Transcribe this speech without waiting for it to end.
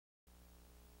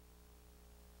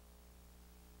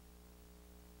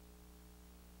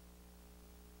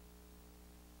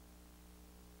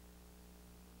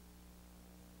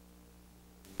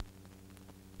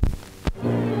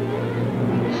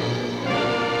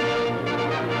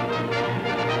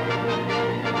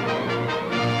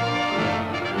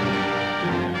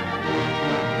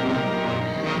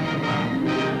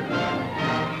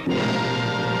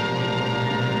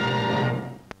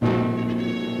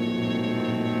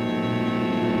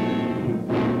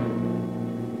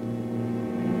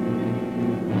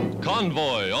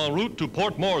Convoy en route to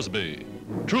Port Moresby.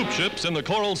 Troop ships in the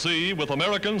Coral Sea with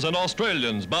Americans and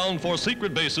Australians bound for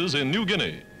secret bases in New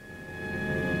Guinea.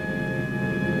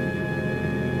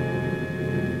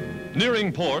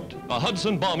 Nearing port, a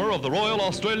Hudson bomber of the Royal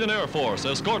Australian Air Force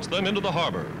escorts them into the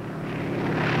harbor.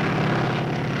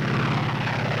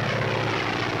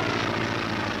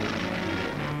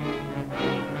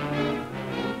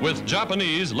 With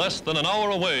Japanese less than an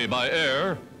hour away by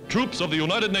air, troops of the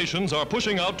United Nations are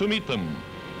pushing out to meet them.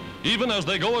 Even as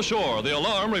they go ashore, the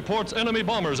alarm reports enemy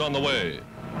bombers on the way.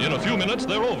 In a few minutes,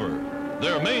 they're over.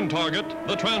 Their main target,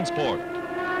 the transport.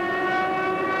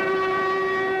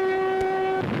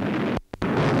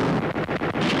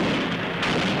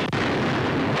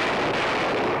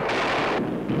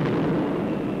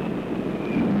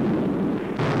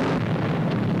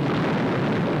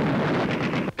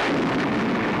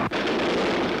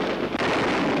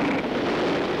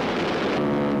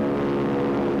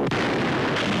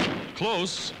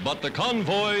 Close, but the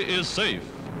convoy is safe.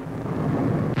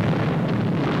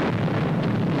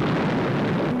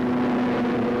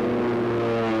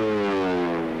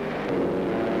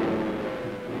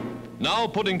 Now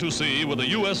putting to sea with a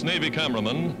U.S. Navy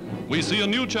cameraman, we see a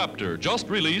new chapter just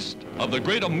released of the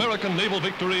great American naval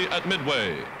victory at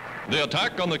Midway, the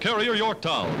attack on the carrier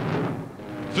Yorktown.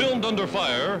 Filmed under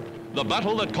fire, the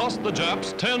battle that cost the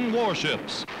Japs 10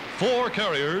 warships, 4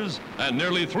 carriers, and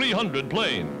nearly 300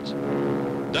 planes.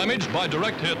 Damaged by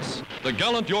direct hits, the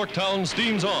gallant Yorktown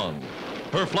steams on.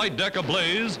 Her flight deck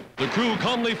ablaze, the crew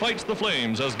calmly fights the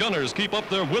flames as gunners keep up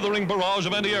their withering barrage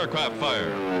of anti-aircraft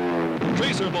fire.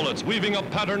 Tracer bullets weaving a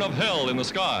pattern of hell in the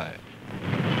sky.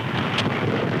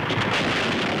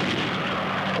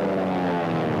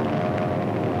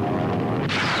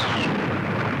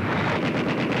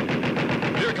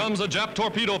 Here comes a Jap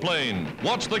torpedo plane.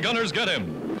 Watch the gunners get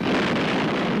him.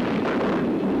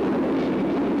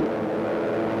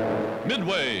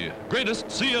 Midway,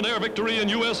 greatest sea and air victory in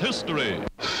U.S. history.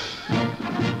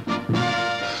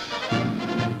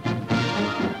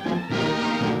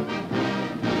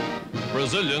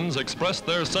 Brazilians expressed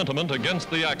their sentiment against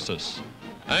the Axis.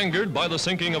 Angered by the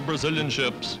sinking of Brazilian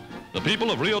ships, the people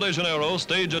of Rio de Janeiro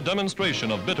stage a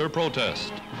demonstration of bitter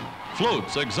protest.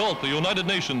 Floats exalt the United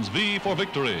Nations V for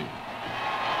victory.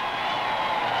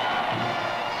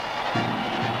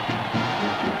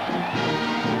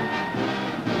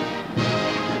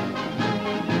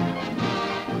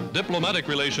 Diplomatic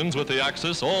relations with the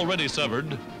Axis already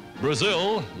severed,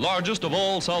 Brazil, largest of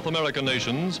all South American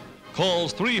nations,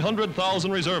 calls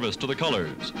 300,000 reservists to the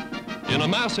colors. In a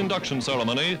mass induction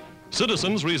ceremony,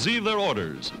 citizens receive their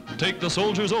orders, take the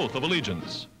soldier's oath of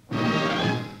allegiance.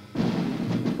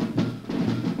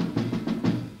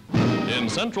 In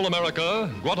Central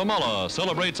America, Guatemala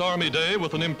celebrates Army Day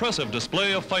with an impressive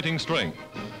display of fighting strength.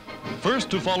 First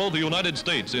to follow the United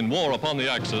States in war upon the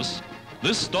Axis,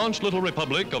 this staunch little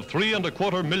republic of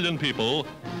 3.25 million people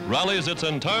rallies its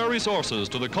entire resources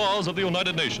to the cause of the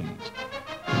United Nations.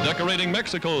 Decorating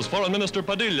Mexico's Foreign Minister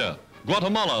Padilla,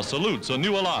 Guatemala salutes a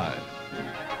new ally.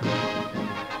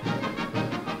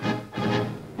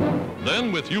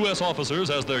 Then, with U.S.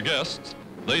 officers as their guests,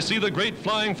 they see the great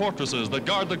flying fortresses that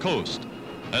guard the coast.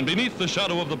 And beneath the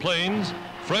shadow of the plains,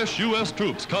 fresh U.S.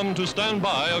 troops come to stand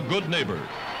by a good neighbor.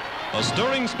 A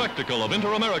stirring spectacle of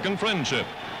inter-American friendship.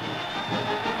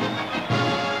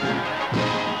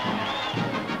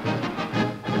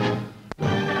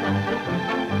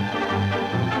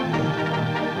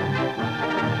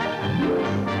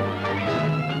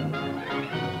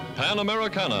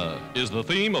 Panamericana is the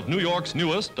theme of New York's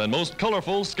newest and most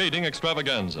colorful skating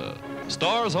extravaganza.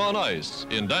 Stars on ice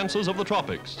in dances of the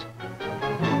tropics.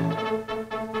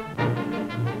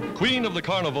 Queen of the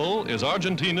carnival is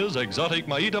Argentina's exotic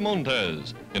Maite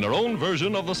Montes in her own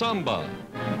version of the samba.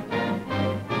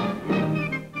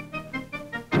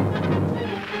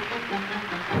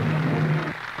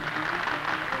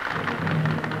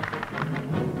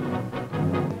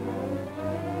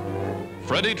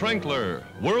 Freddie Trenkler,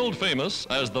 world famous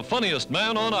as the funniest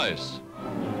man on ice.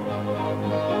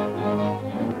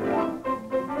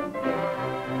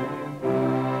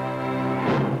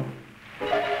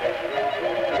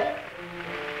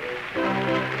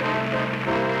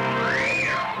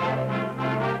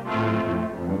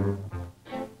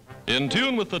 In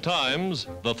tune with the times,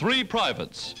 the 3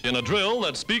 privates in a drill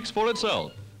that speaks for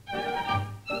itself.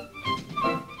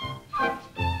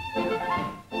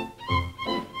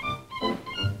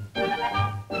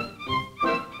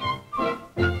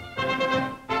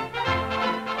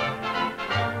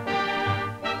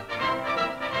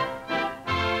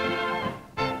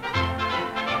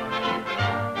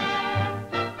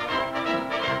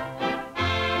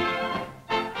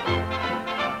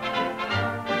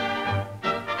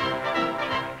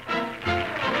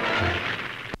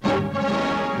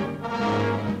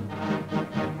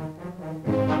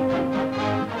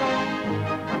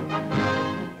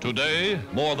 Today,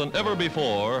 more than ever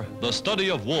before, the study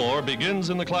of war begins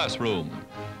in the classroom.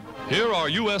 Here are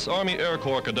U.S. Army Air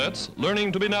Corps cadets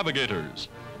learning to be navigators.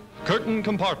 Curtain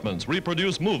compartments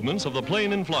reproduce movements of the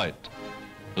plane in flight.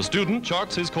 The student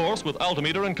charts his course with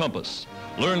altimeter and compass,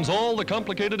 learns all the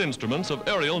complicated instruments of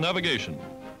aerial navigation.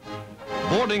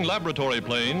 Boarding laboratory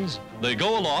planes, they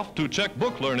go aloft to check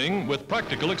book learning with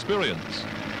practical experience.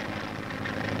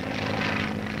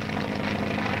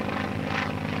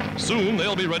 Soon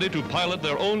they'll be ready to pilot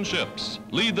their own ships,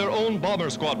 lead their own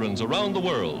bomber squadrons around the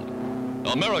world.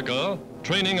 America,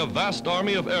 training a vast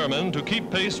army of airmen to keep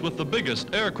pace with the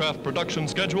biggest aircraft production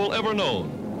schedule ever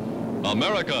known.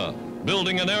 America,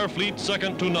 building an air fleet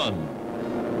second to none.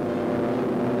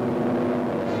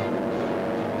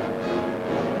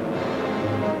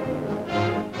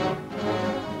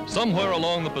 Somewhere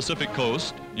along the Pacific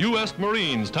coast, U.S.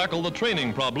 Marines tackle the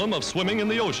training problem of swimming in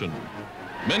the ocean.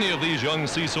 Many of these young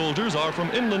sea soldiers are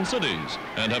from inland cities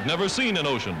and have never seen an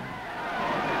ocean.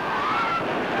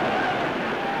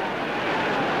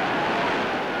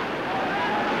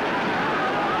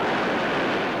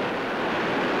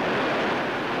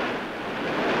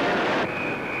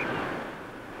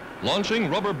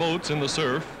 Launching rubber boats in the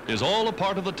surf is all a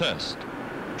part of the test.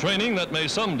 Training that may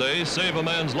someday save a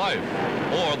man's life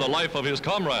or the life of his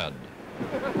comrade.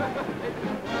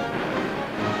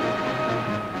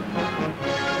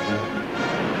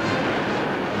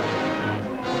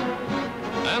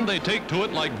 And they take to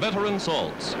it like veteran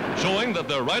salts, showing that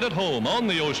they're right at home on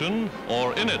the ocean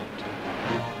or in it.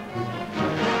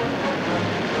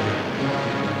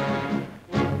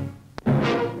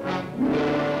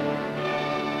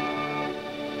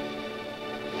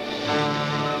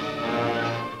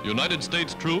 United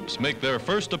States troops make their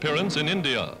first appearance in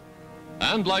India.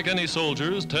 And like any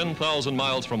soldiers 10,000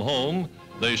 miles from home,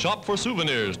 they shop for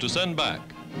souvenirs to send back,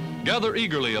 gather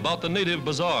eagerly about the native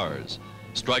bazaars,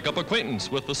 strike up acquaintance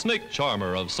with the snake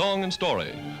charmer of song and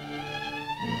story.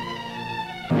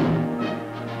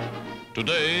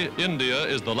 Today, India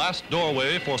is the last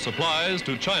doorway for supplies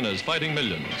to China's fighting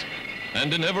millions.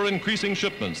 And in ever-increasing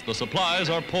shipments, the supplies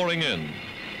are pouring in.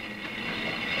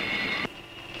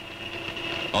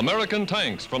 American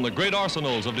tanks from the great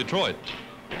arsenals of Detroit.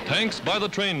 Tanks by the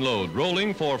trainload,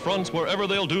 rolling for fronts wherever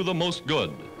they'll do the most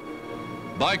good.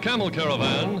 By camel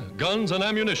caravan, guns and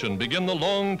ammunition begin the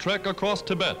long trek across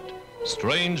Tibet,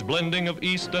 strange blending of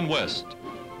east and west.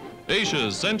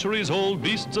 Asia's centuries-old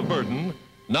beasts of burden,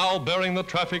 now bearing the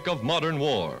traffic of modern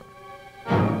war.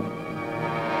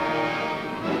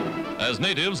 As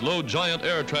natives load giant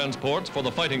air transports for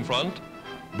the fighting front,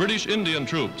 British Indian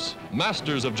troops,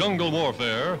 masters of jungle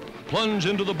warfare, plunge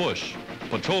into the bush,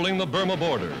 patrolling the Burma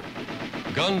border.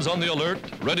 Guns on the alert,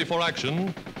 ready for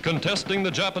action, contesting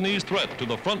the Japanese threat to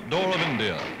the front door of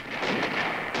India.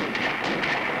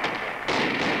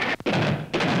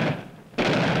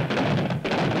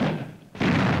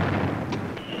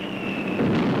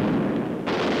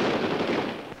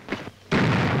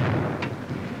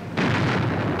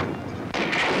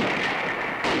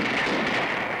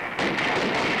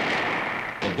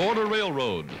 Border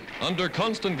Railroad, under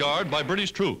constant guard by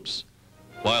British troops,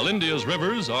 while India's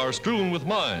rivers are strewn with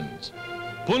mines.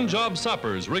 Punjab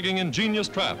sappers rigging ingenious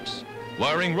traps,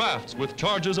 wiring rafts with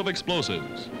charges of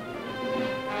explosives.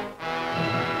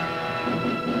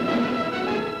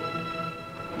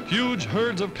 Huge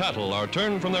herds of cattle are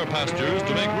turned from their pastures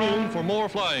to make room for more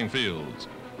flying fields.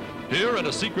 Here at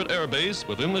a secret air base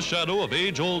within the shadow of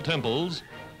age-old temples,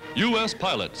 U.S.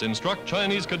 pilots instruct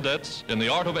Chinese cadets in the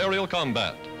art of aerial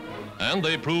combat, and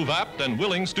they prove apt and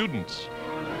willing students.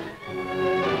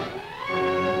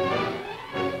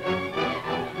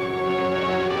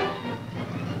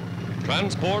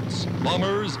 Transports,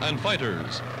 bombers, and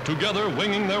fighters, together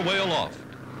winging their way aloft.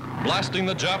 Blasting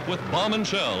the Jap with bomb and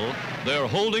shell, they're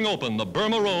holding open the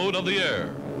Burma Road of the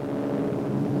air.